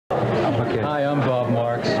Okay. Hi, I'm Bob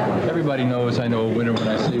Marks. Everybody knows I know a winner when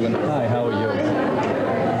I see one. Hi, how are you?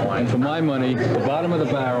 And for my money, the bottom of the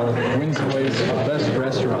barrel wins the race for best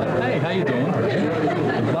restaurant. Hey, how you doing?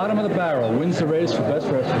 The bottom of the barrel wins the race for best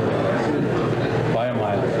restaurant by a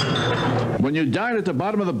mile. When you dine at the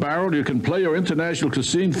bottom of the barrel, you can play your international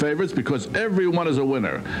cuisine favorites because everyone is a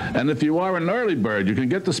winner. And if you are an early bird, you can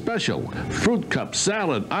get the special. Fruit cup,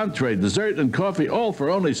 salad, entree, dessert, and coffee, all for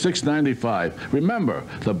only $6.95. Remember,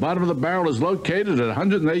 the bottom of the barrel is located at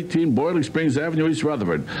 118 Boiling Springs Avenue, East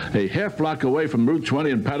Rutherford, a half block away from Route 20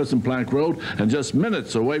 and Patterson Plank Road, and just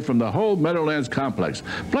minutes away from the whole Meadowlands complex.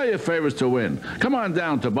 Play your favorites to win. Come on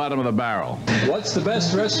down to bottom of the barrel. What's the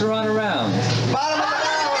best restaurant around? Bottom of the barrel!